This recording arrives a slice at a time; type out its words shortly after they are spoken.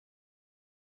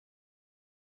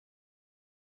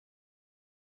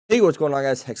Hey, what's going on,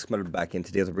 guys? Hex coming back in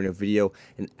today with a brand new video,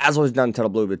 and as always, down in the title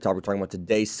below, the topic we're talking about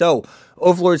today. So,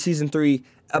 Overlord Season 3,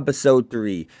 Episode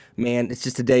 3. Man, it's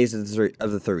just the days of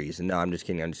the threes, and no, I'm just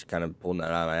kidding. I'm just kind of pulling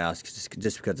that out of my ass just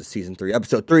because it's Season 3,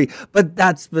 Episode 3, but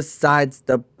that's besides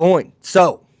the point.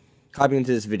 So, hopping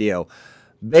into this video,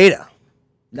 Beta.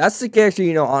 That's the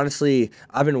character, honestly,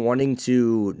 I've been wanting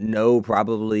to know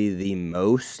probably the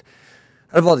most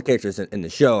out of all the characters in the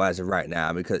show as of right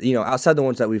now, because, outside the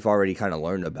ones that we've already kind of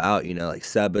learned about, like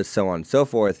Sebas, so on and so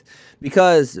forth,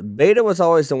 because Beta was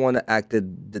always the one that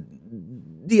acted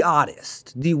the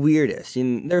oddest, the weirdest.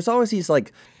 And there's always these,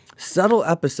 subtle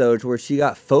episodes where she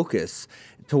got focus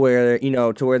to where,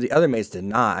 to where the other mates did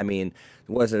not. I mean,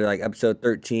 was it episode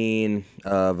 13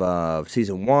 of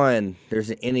season 1?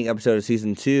 There's an ending episode of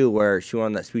season 2 where she went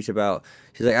on that speech about,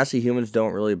 she's like, actually, humans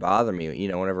don't really bother me.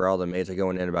 Whenever all the mates are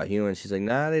going in about humans, she's like,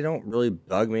 nah, they don't really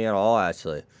bug me at all,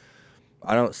 actually.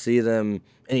 I don't see them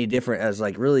any different as,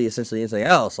 really, essentially anything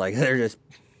else. They're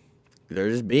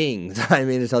just beings. I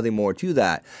mean, there's nothing more to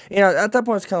that. At that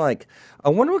point, it's kind of like, I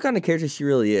wonder what kind of character she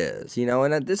really is,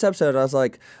 And at this episode, I was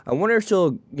like, I wonder if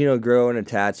she'll, grow an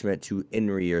attachment to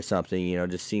Inri or something,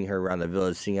 just seeing her around the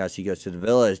village, seeing how she goes to the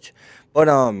village. But,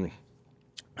 of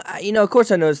course,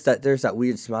 I noticed that there's that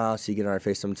weird smile she gets on her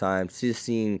face sometimes. She just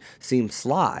seems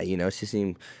sly, she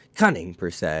seemed cunning, per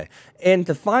se. And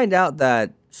to find out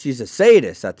that she's a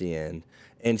sadist at the end,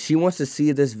 and she wants to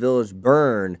see this village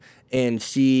burn, and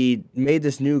she made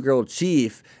this new girl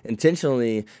chief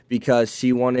intentionally because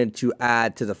she wanted to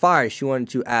add to the fire. She wanted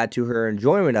to add to her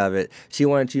enjoyment of it. She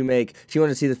wanted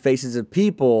to see the faces of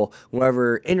people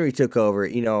whenever Inri took over,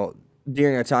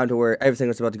 during a time to where everything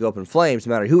was about to go up in flames,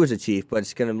 no matter who was the chief. But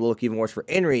it's going to look even worse for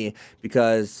Inri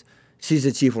because she's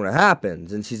the chief when it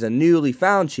happens, and she's a newly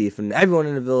found chief, and everyone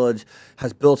in the village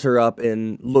has built her up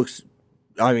and looks,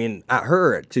 at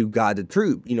her to guide the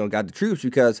troops,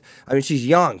 because, she's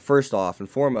young, first off and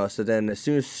foremost, and then as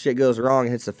soon as shit goes wrong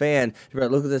and hits the fan, you're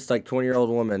like, look at this, 20-year-old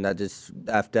woman that just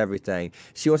effed everything.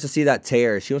 She wants to see that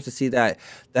terror. She wants to see that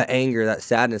anger, that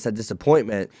sadness, that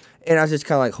disappointment. And I was just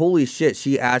kind of like, holy shit,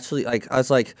 she actually, I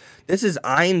was like, this is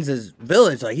Ainz'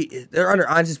 village. They're under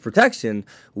Ainz' protection.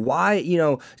 Why,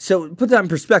 so put that in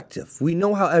perspective. We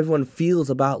know how everyone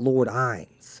feels about Lord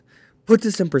Ainz. Put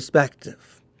this in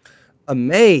perspective. A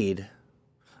maid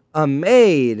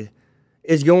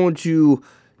is going to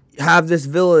have this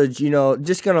village,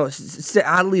 just going to sit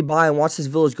idly by and watch this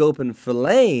village go up in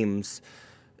flames.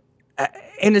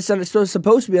 And it's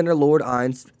supposed to be under Lord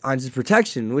Ainz'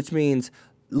 protection, which means,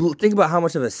 think about how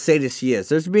much of a sadist she is.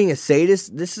 There's being a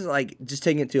sadist, this is just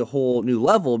taking it to a whole new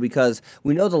level, because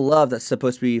we know the love that's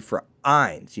supposed to be for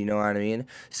Ainz, you know what I mean?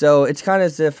 So it's kind of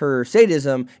as if her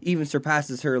sadism even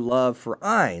surpasses her love for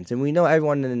Ainz. And we know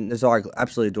everyone in the Zard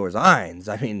absolutely adores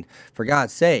Ainz. For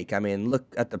God's sake. Look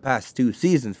at the past 2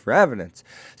 seasons for evidence.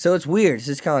 So it's weird. It's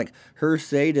just kind of like her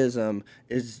sadism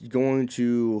is going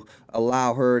to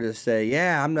allow her to say,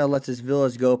 yeah, I'm going to let this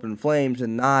village go up in flames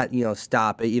and not,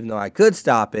 stop it, even though I could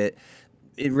stop it,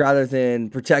 rather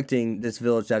than protecting this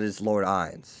village that is Lord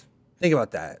Ainz. Think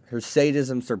about that. Her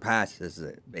sadism surpasses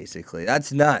it, basically.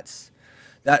 That's nuts.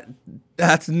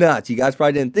 That's nuts. You guys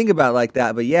probably didn't think about it like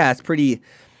that, but yeah, it's pretty...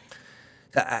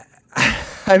 I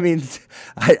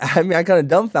kind of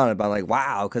dumbfounded by it. Like,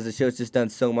 wow, because the show's just done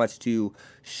so much to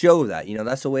show that.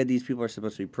 That's the way these people are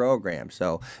supposed to be programmed.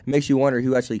 So it makes you wonder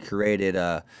who actually created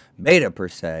Beta, per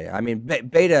se.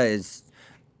 Beta is...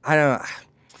 I don't know...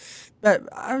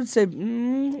 I would say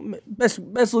best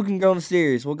looking girl in the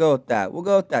series. We'll go with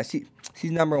that. She's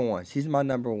number 1. She's my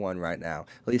number 1 right now,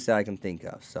 at least that I can think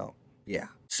of. So yeah.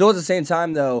 So at the same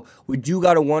time, though, we do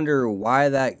gotta wonder why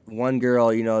that one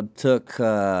girl, took.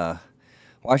 Why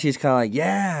she's kind of like,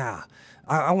 yeah,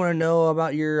 I want to know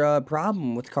about your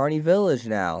problem with Carney Village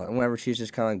now. And whenever she's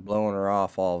just kind of blowing her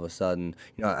off all of a sudden,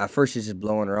 at first she's just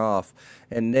blowing her off.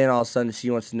 And then all of a sudden she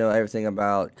wants to know everything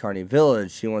about Carney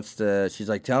Village. She's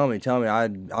like, tell me,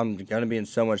 I'm going to be in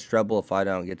so much trouble if I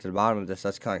don't get to the bottom of this.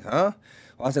 That's kind of like, huh?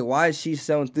 Well, I was like, why is she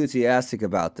so enthusiastic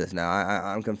about this now?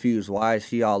 I'm confused. Why is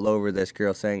she all over this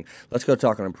girl saying, let's go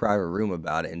talk in a private room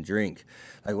about it and drink?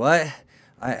 Like, what?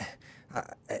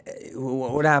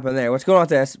 What happened there? What's going on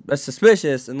with this? That's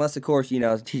suspicious, unless, of course,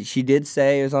 she did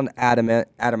say it was on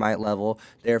adamite level.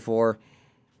 Therefore,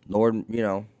 Lord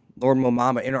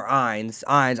Momama in her Ainz,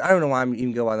 I don't know why I'm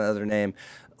even going by the other name,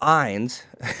 Ainz,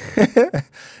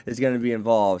 is going to be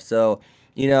involved. So,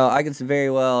 I can very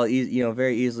well,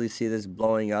 very easily see this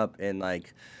blowing up in,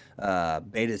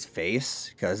 Beta's face,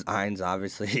 because Ainz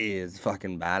obviously is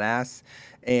fucking badass.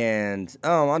 And,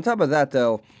 on top of that,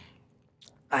 though,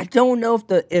 I don't know if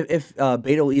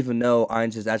Beta will even know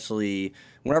Ainz is actually,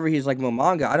 whenever he's like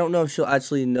Momonga, I don't know if she'll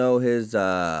actually know his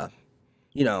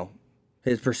you know,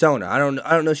 his persona. I don't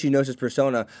know if she knows his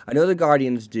persona. I know the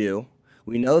Guardians do.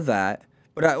 We know that.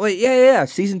 But wait, yeah.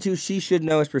 Season 2, she should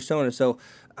know his persona. So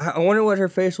I wonder what her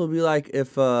face will be like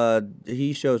if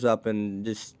he shows up and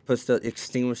just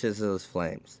extinguishes those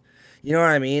flames. You know what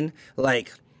I mean?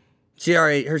 Like,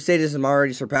 her sadism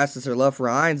already surpasses her love for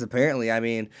Ainz, apparently. I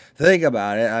mean, think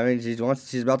about it. I mean, she's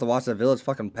about to watch the village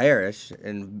fucking perish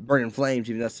and burn in flames,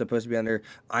 even though it's supposed to be under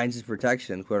Ainz's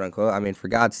protection, quote unquote. I mean, for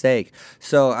God's sake.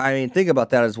 So, I mean, think about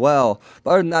that as well.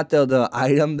 But other than that, though, the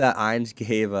item that Ainz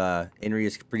gave Inri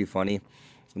is pretty funny.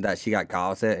 That she got caught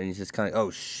with it, and he's just kind of, oh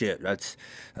shit, that's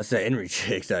that Henry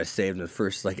chick that I saved in the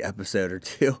first like episode or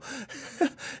two.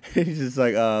 He's just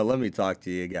like, let me talk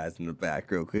to you guys in the back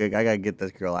real quick. I gotta get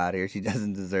this girl out of here. She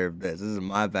doesn't deserve this. This is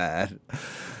my bad.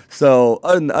 So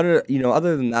other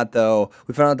than that though,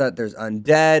 we found out that there's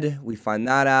undead. We find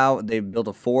that out. They built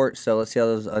a fort. So let's see how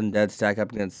those undead stack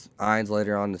up against Ainz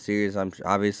later on in the series.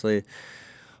 Obviously.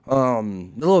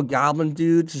 The little goblin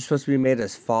dudes are supposed to be made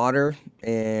as fodder,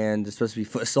 and they're supposed to be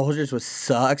foot soldiers, which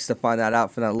sucks to find that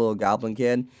out from that little goblin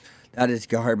kid. That is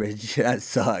garbage. That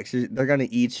sucks. They're gonna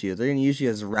eat you. They're gonna use you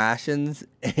as rations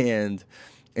and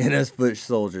as foot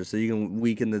soldiers, so you can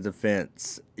weaken the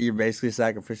defense. You're basically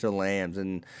sacrificial lambs,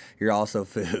 and you're also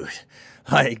food.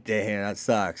 Like, damn, that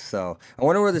sucks. So I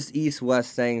wonder where this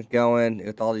east-west thing's going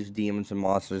with all these demons and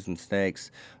monsters and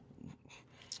snakes.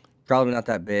 Probably not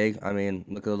that big. I mean,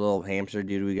 look at the little hamster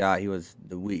dude we got. He's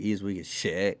weak as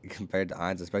shit compared to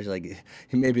Ainz, especially like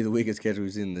he may be the weakest character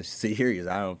we've seen in the series.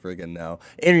 I don't freaking know.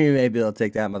 Henry may be able to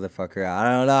take that motherfucker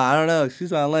out. I don't know.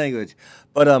 Excuse my language.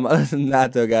 But other than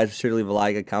that though, guys, be sure to leave a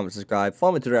like, a comment, subscribe.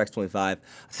 Follow me to Twitter X25. I'll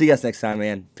see you guys next time,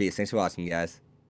 man. Peace. Thanks for watching, guys.